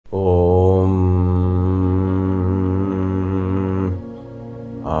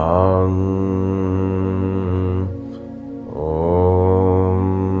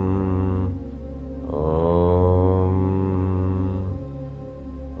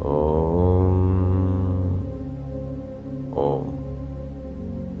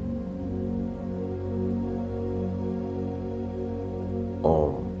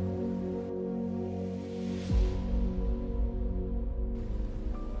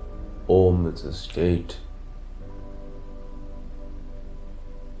Om is a state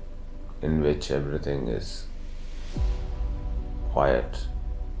in which everything is quiet.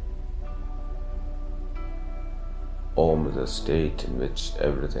 Om is a state in which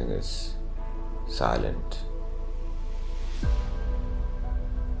everything is silent.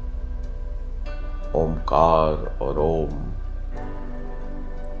 Omkar or Om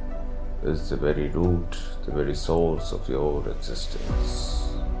is the very root, the very source of your existence.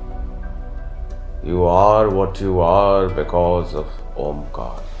 You are what you are because of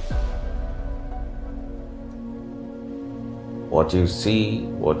Omkar. What you see,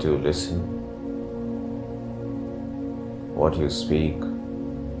 what you listen, what you speak,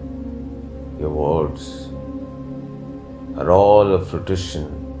 your words are all a fruition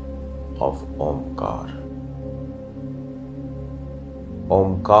of Omkar.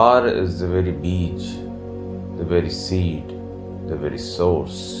 Omkar is the very beej, the very seed, the very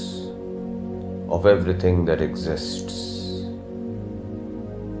source of everything that exists.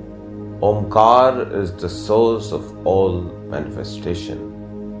 Omkar is the source of all manifestation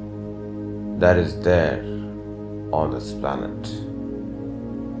that is there on this planet.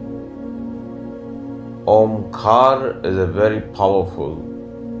 Omkar is a very powerful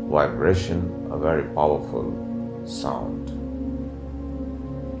vibration, a very powerful sound.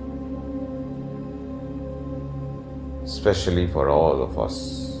 Especially for all of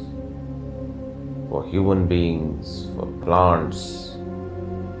us, for human beings, for plants,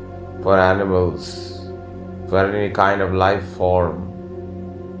 for animals, for any kind of life form,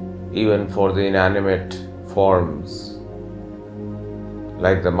 even for the inanimate forms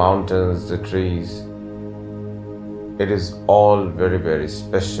like the mountains, the trees. It is all very, very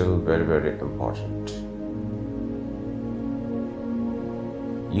special, very, very important.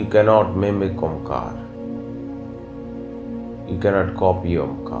 You cannot mimic Omkar. You cannot copy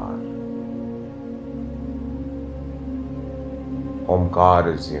Omkar.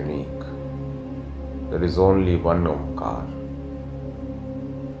 Omkar is unique. There is only one Omkar.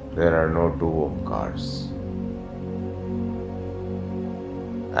 There are no two Omkars.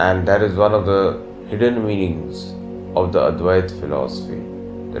 And that is one of the hidden meanings of the Advaita philosophy,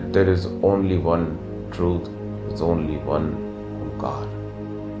 that there is only one truth, there is only one Omkar.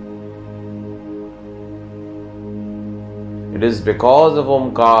 It is because of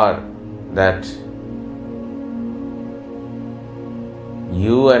Omkar that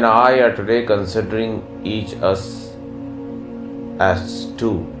you and I are today considering each us as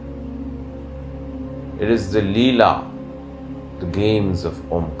two. It is the Leela, the games of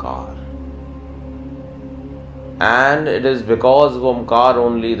Omkar. And it is because of Omkar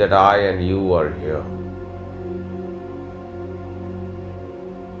only that I and you are here.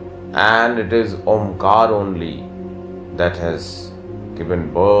 And it is Omkar only that has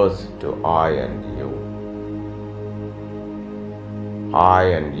given birth to I and you. I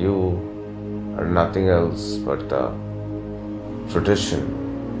and you are nothing else but the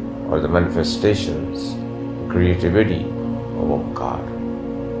fruition or the manifestations, the creativity of Omkar.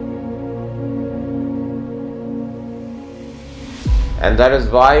 And that is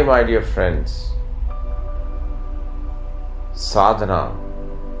why, my dear friends, sadhana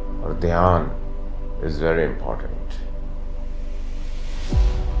or dhyan is very important.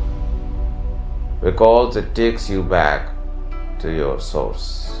 Because it takes you back to your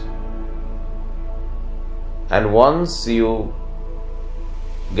source. And once you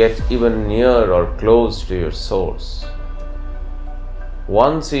get even near or close to your source,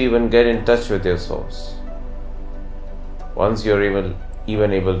 once you even get in touch with your source, once you're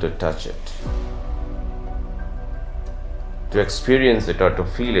even able to touch it, to experience it or to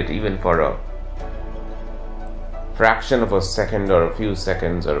feel it even for a fraction of a second or a few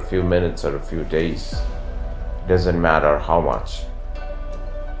seconds or a few minutes or a few days, doesn't matter how much,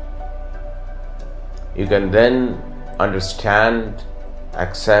 you can then understand,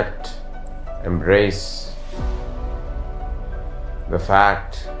 accept, embrace the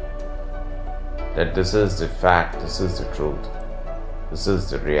fact that this is the fact, this is the truth, this is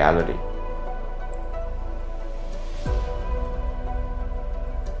the reality.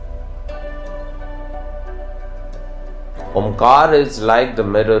 Omkar is like the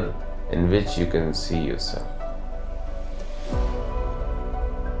mirror in which you can see yourself.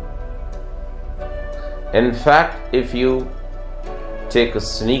 In fact, if you take a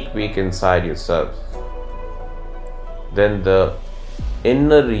sneak peek inside yourself, then the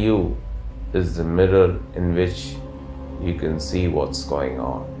inner you is the mirror in which you can see what's going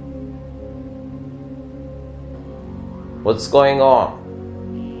on. What's going on?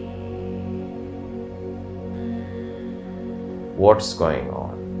 What's going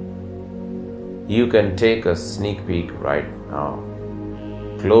on? You can take a sneak peek right now.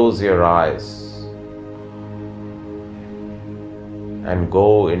 Close your eyes and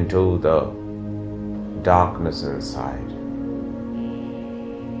go into the darkness inside.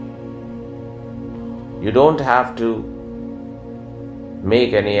 You don't have to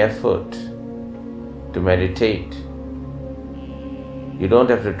make any effort to meditate. You don't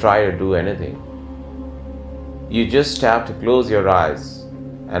have to try to do anything. You just have to close your eyes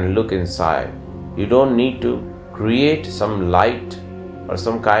and look inside. You don't need to create some light or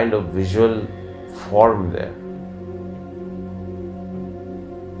some kind of visual form there.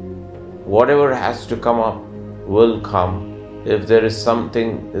 Whatever has to come up will come. If there is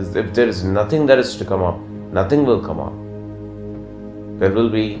nothing that is to come up, nothing will come up. There will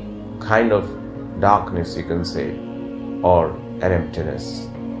be kind of darkness, you can say, or an emptiness.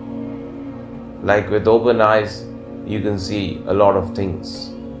 Like with open eyes, you can see a lot of things.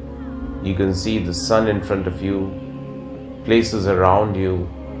 You can see the sun in front of you, places around you,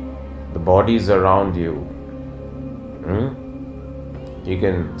 the bodies around you. You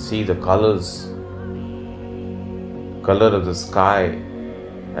can see the colors, color of the sky,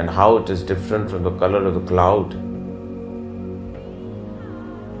 and how it is different from the color of the cloud.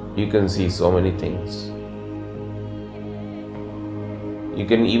 You can see so many things. You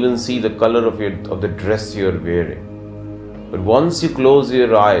can even see the color of the dress you are wearing. But once you close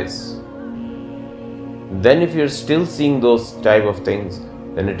your eyes, then if you're still seeing those type of things,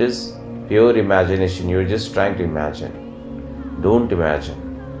 then it is pure imagination. You're just trying to imagine. Don't imagine.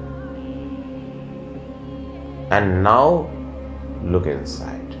 And now look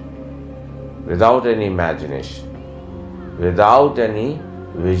inside. Without any imagination. Without any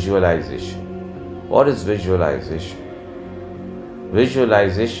visualization. What is visualization?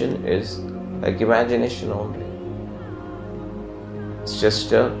 Visualization is like imagination only. It's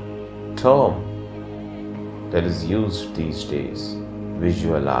just a term that is used these days.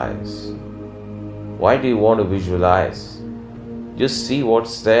 Visualize. Why do you want to visualize? Just see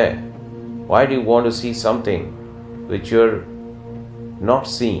what's there. Why do you want to see something which you're not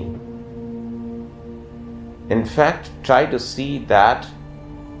seeing? In fact, try to see that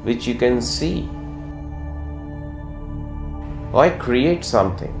which you can see. Why create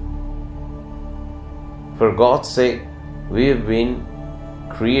something? For God's sake, we have been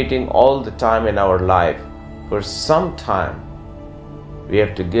creating all the time in our life. For some time, we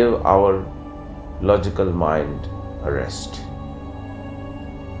have to give our logical mind a rest.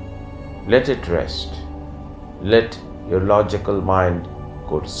 Let it rest. Let your logical mind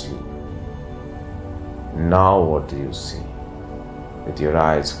go to sleep. Now what do you see? With your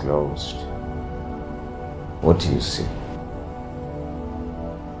eyes closed, what do you see?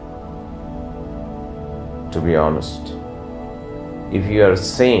 To be honest, if you are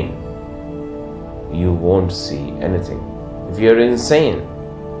sane, you won't see anything. If you are insane,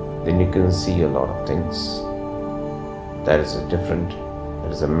 then you can see a lot of things. That is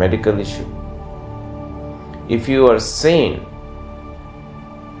a medical issue. If you are sane,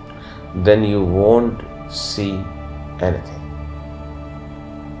 then you won't see anything.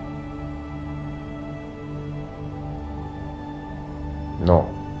 No,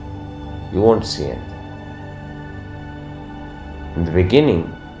 you won't see anything. In the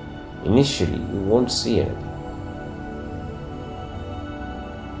beginning, initially, you won't see anything.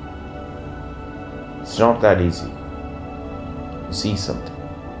 It's not that easy to see something,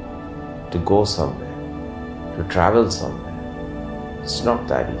 to go somewhere, to travel somewhere. It's not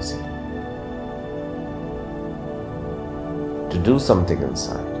that easy. To do something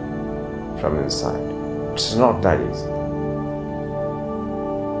inside, from inside. It's not that easy.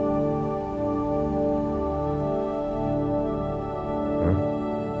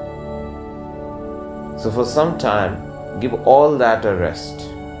 So for some time, give all that a rest.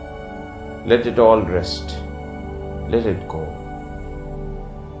 Let it all rest. Let it go.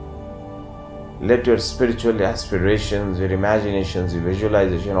 Let your spiritual aspirations, your imaginations, your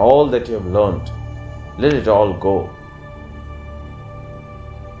visualization, all that you have learned, let it all go.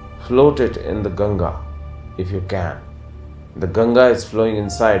 Float it in the Ganga if you can. The Ganga is flowing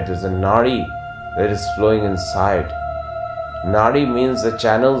inside. There's a nadi that is flowing inside. Nadi means the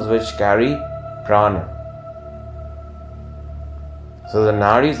channels which carry prana. So the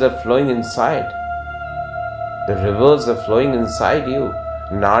nadis are flowing inside. The rivers are flowing inside you.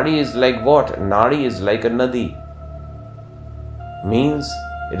 Nadi is like what? Nadi is like a nadi. Means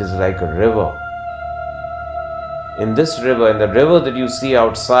it is like a river. In this river, in the river that you see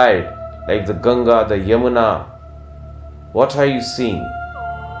outside, like the Ganga, the Yamuna, what are you seeing?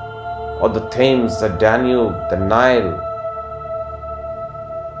 Or the Thames, the Danube, the Nile.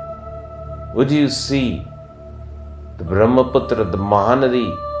 Would you see the Brahmaputra, the Mahanadi,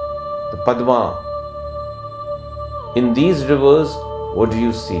 the Padma? In these rivers, what do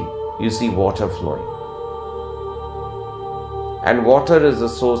you see? You see water flowing. And water is the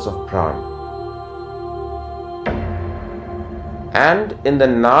source of prana. And in the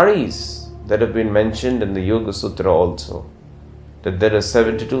nadis that have been mentioned in the Yoga Sutra also, that there are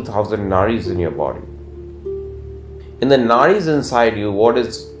 72,000 nadis in your body. In the nadis inside you, what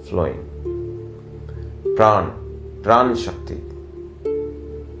is flowing? Pran Shakti.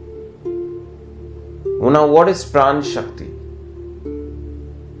 Now, what is Pran Shakti?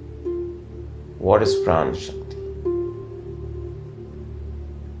 What is Pran Shakti?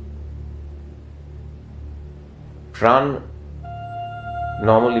 Pran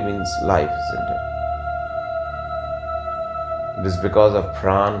normally means life, isn't it? It is because of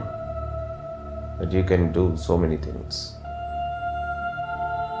Pran that you can do so many things,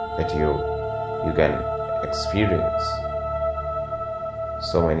 that you can experience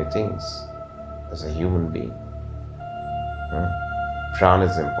so many things as a human being. Pran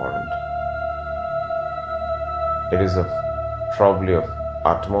is important. It is probably of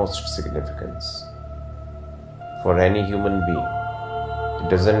utmost significance for any human being. It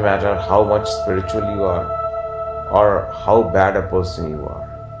doesn't matter how much spiritual you are or how bad a person you are,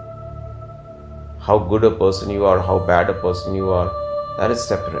 how good a person you are, how bad a person you are, that is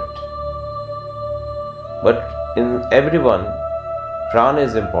separate. But in everyone, prana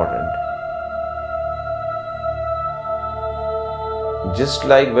is important. Just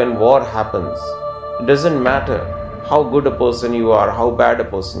like when war happens, it doesn't matter how good a person you are, how bad a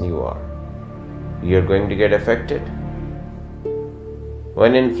person you are, you're going to get affected.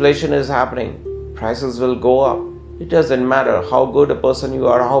 When inflation is happening, prices will go up. It doesn't matter how good a person you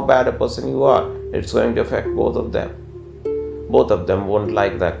are, how bad a person you are, it's going to affect both of them. Both of them won't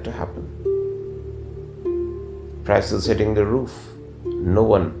like that to happen. Prices hitting the roof. No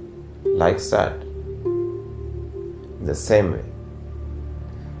one likes that. In the same way,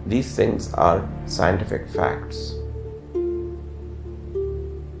 these things are scientific facts.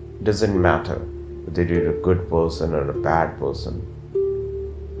 It doesn't matter whether you're a good person or a bad person,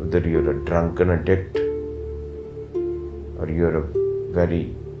 whether you're a drunken addict or you're a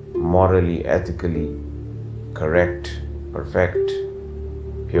very morally, ethically correct, perfect,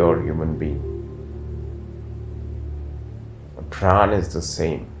 pure human being. Pran is the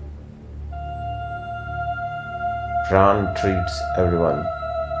same. Pran treats everyone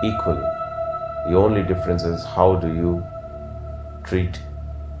equally. The only difference is how do you treat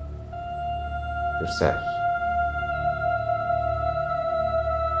yourself.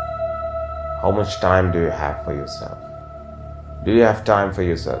 How much time do you have for yourself? Do you have time for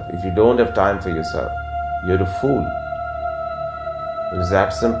yourself? If you don't have time for yourself, you're a fool. It is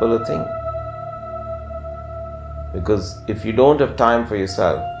that simple a thing. Because if you don't have time for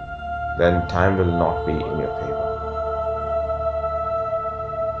yourself, then time will not be in your favor.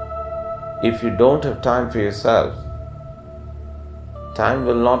 If you don't have time for yourself, time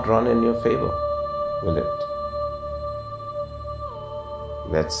will not run in your favor, will it?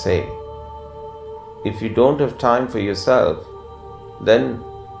 Let's say, if you don't have time for yourself, then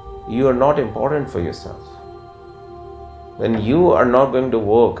you are not important for yourself. Then you are not going to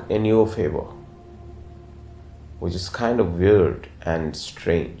work in your favor. Which is kind of weird and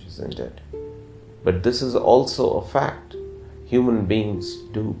strange, isn't it? But this is also a fact. Human beings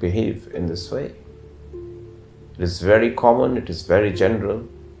do behave in this way. It is very common, it is very general.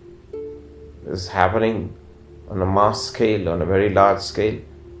 It is happening on a mass scale, on a very large scale.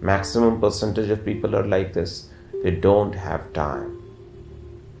 Maximum percentage of people are like this. They don't have time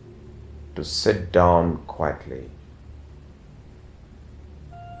to sit down quietly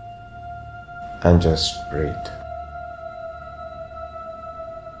and just breathe.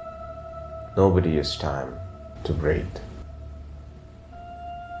 Nobody has time to breathe.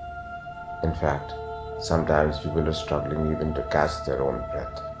 In fact, sometimes people are struggling even to catch their own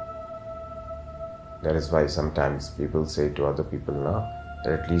breath. That is why sometimes people say to other people, "No,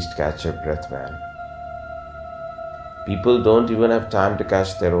 at least catch your breath, man." People don't even have time to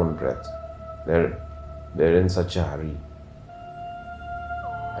catch their own breath. They're in such a hurry.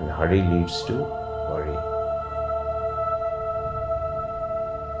 And hurry leads to worry.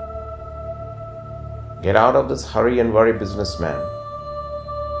 Get out of this hurry and worry business, man.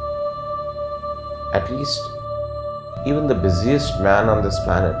 At least, even the busiest man on this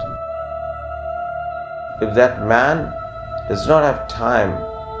planet, if that man does not have time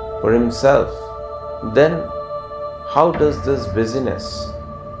for himself, then how does this busyness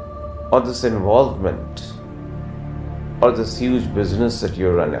or this involvement or this huge business that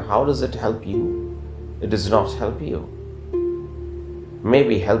you're running, how does it help you? It does not help you.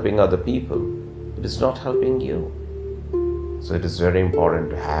 Maybe helping other people, it is not helping you. So it is very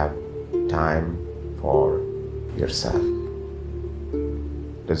important to have time for yourself.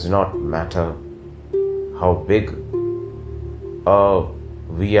 It does not matter how big a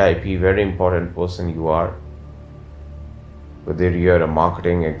VIP, very important person you are, whether you're a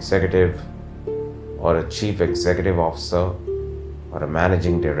marketing executive or a chief executive officer or a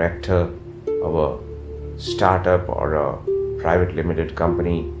managing director of a startup or a private limited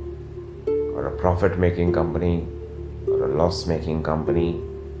company or a profit-making company or a loss-making company,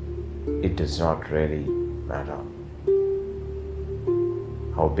 it does not really matter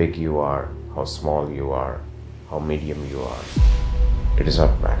how big you are, how small you are, how medium you are. It does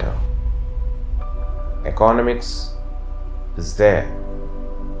not matter. Economics is there.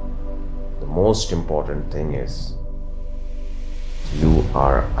 The most important thing is you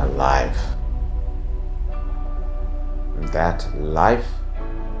are alive. And that life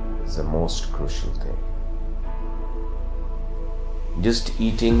is the most crucial thing. Just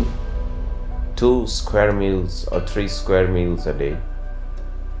eating 2 square meals or 3 square meals a day,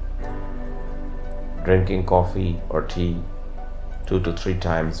 drinking coffee or tea 2 to 3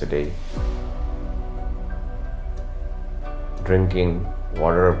 times a day, drinking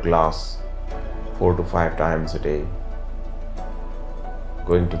water glass 4 to 5 times a day,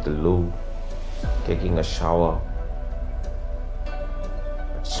 going to the loo, taking a shower,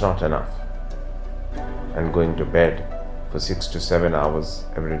 it's not enough. And going to bed for 6 to 7 hours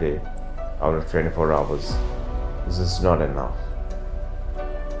every day out of 24 hours, this is not enough.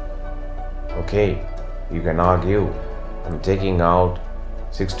 Okay, you can argue, I'm taking out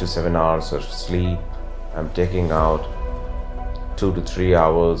 6 to 7 hours of sleep, I'm taking out 2 to 3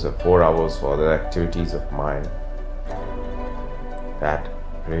 hours or 4 hours for other activities of mine. That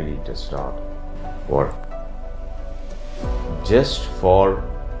really does not work. Just for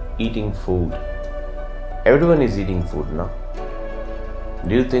eating food, everyone is eating food now.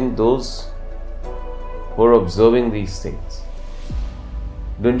 Do you think those who are observing these things,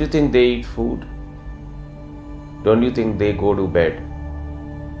 don't you think they eat food? Don't you think they go to bed?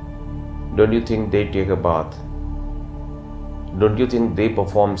 Don't you think they take a bath? Don't you think they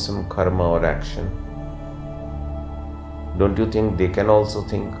perform some karma or action? Don't you think they can also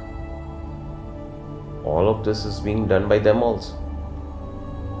think? All of this is being done by them also.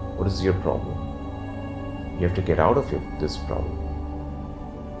 What is your problem? You have to get out of this problem.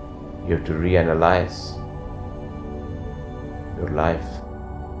 You have to reanalyze your life,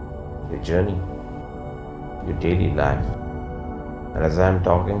 your journey, your daily life. And as I am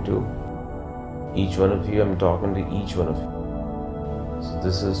talking to each one of you, I am talking to each one of you. So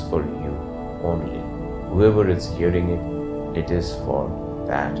this is for you only. Whoever is hearing it, it is for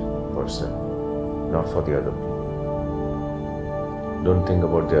that person, not for the other people. Don't think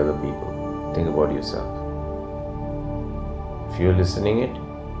about the other people. Think about yourself. If you're listening it,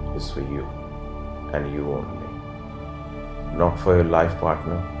 it's for you and you only. Not for your life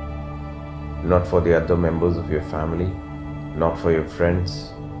partner, not for the other members of your family, not for your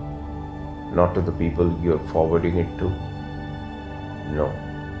friends, not to the people you are forwarding it to. No,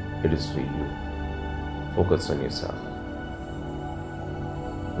 it is for you. Focus on yourself.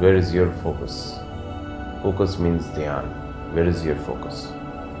 Where is your focus? Focus means dhyan. Where is your focus?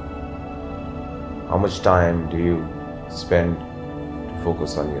 How much time do you spend to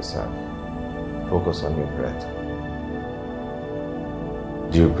focus on yourself? Focus on your breath.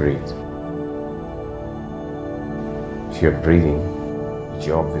 Do you breathe? If you're breathing, which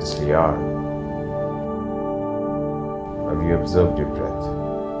you obviously are, have you observed your breath?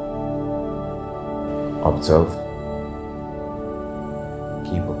 Observe.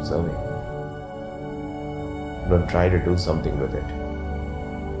 Keep observing. Don't try to do something with it.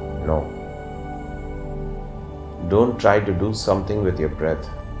 No. Don't try to do something with your breath.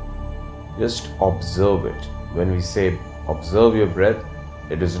 Just observe it. When we say observe your breath,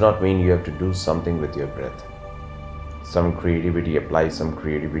 it does not mean you have to do something with your breath. Some creativity, apply some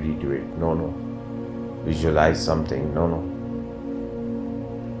creativity to it. No, no. Visualize something. No, no.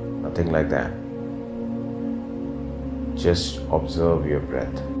 Nothing like that. Just observe your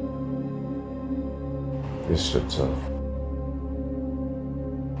breath. Just observe.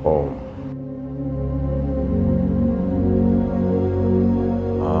 Om.